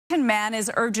Man is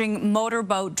urging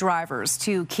motorboat drivers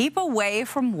to keep away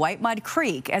from Whitemud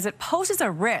Creek as it poses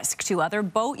a risk to other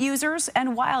boat users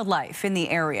and wildlife in the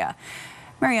area.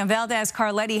 Miriam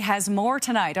Valdes-Carletti has more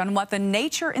tonight on what the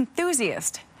nature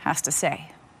enthusiast has to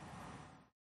say.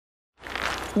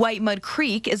 Whitemud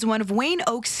Creek is one of Wayne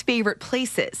Oak's favorite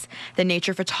places. The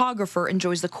nature photographer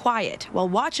enjoys the quiet while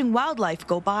watching wildlife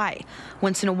go by.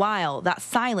 Once in a while, that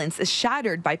silence is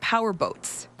shattered by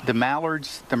powerboats. The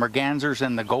mallards, the mergansers,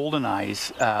 and the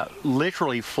goldeneyes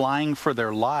literally flying for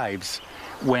their lives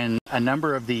when a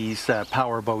number of these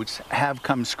powerboats have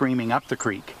come screaming up the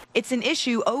creek. It's an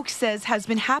issue Oak says has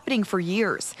been happening for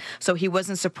years, so he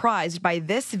wasn't surprised by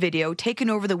this video taken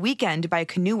over the weekend by a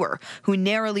canoer who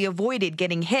narrowly avoided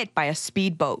getting hit by a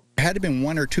speedboat. Had it been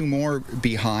one or two more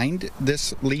behind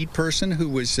this lead person who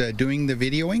was doing the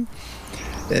videoing,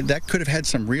 that could have had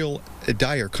some real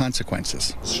dire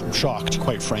consequences. Shocked,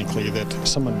 quite frankly, that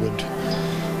someone would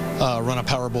run a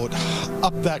powerboat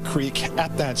up that creek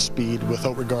at that speed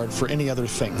without regard for any other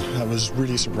thing. I was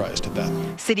really surprised at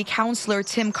that. City Councillor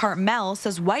Tim Cartmel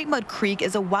says Whitemud Creek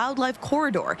is a wildlife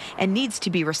corridor and needs to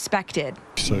be respected.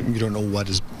 So you don't know what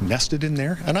is nested in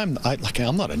there, and I'm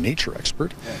not a nature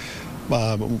expert.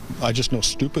 I just know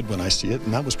stupid when I see it,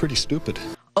 and that was pretty stupid.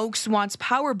 Oaks wants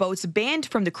powerboats banned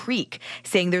from the creek,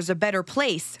 saying there's a better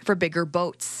place for bigger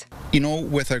boats. You know,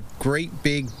 with a great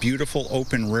big beautiful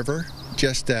open river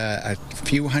just a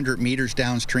few hundred meters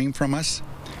downstream from us,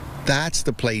 that's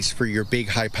the place for your big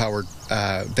high-powered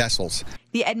vessels.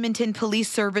 The Edmonton Police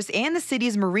Service and the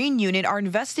city's Marine Unit are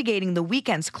investigating the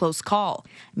weekend's close call.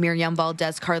 Miriam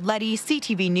Valdes-Carletti,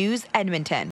 CTV News, Edmonton.